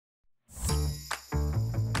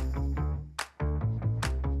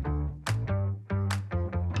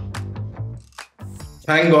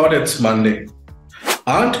Thank God it's Monday.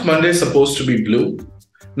 Aren't Mondays supposed to be blue?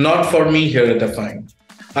 Not for me here at Affine.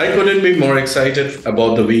 I couldn't be more excited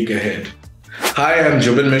about the week ahead. Hi, I'm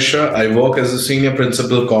Jubin Mishra. I work as a senior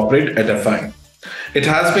principal corporate at Affine. It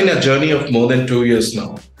has been a journey of more than 2 years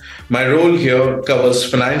now. My role here covers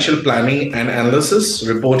financial planning and analysis,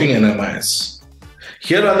 reporting, and MIS.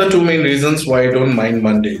 Here are the two main reasons why I don't mind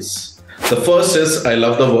Mondays. The first is I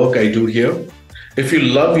love the work I do here. If you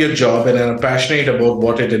love your job and are passionate about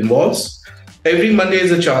what it involves, every Monday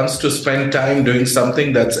is a chance to spend time doing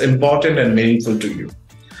something that's important and meaningful to you.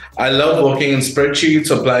 I love working in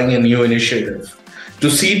spreadsheets, applying a new initiative.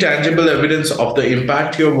 To see tangible evidence of the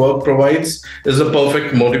impact your work provides is the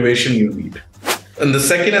perfect motivation you need. And the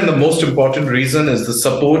second and the most important reason is the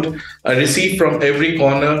support I receive from every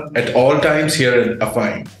corner at all times here at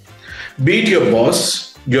Affine. Be it your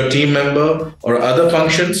boss, your team member, or other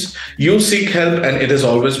functions, you seek help and it is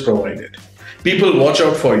always provided. People watch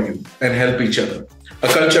out for you and help each other. A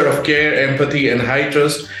culture of care, empathy, and high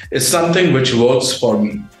trust is something which works for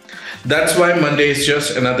me. That's why Monday is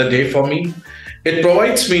just another day for me. It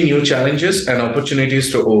provides me new challenges and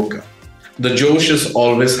opportunities to overcome. The Josh is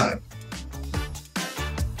always high.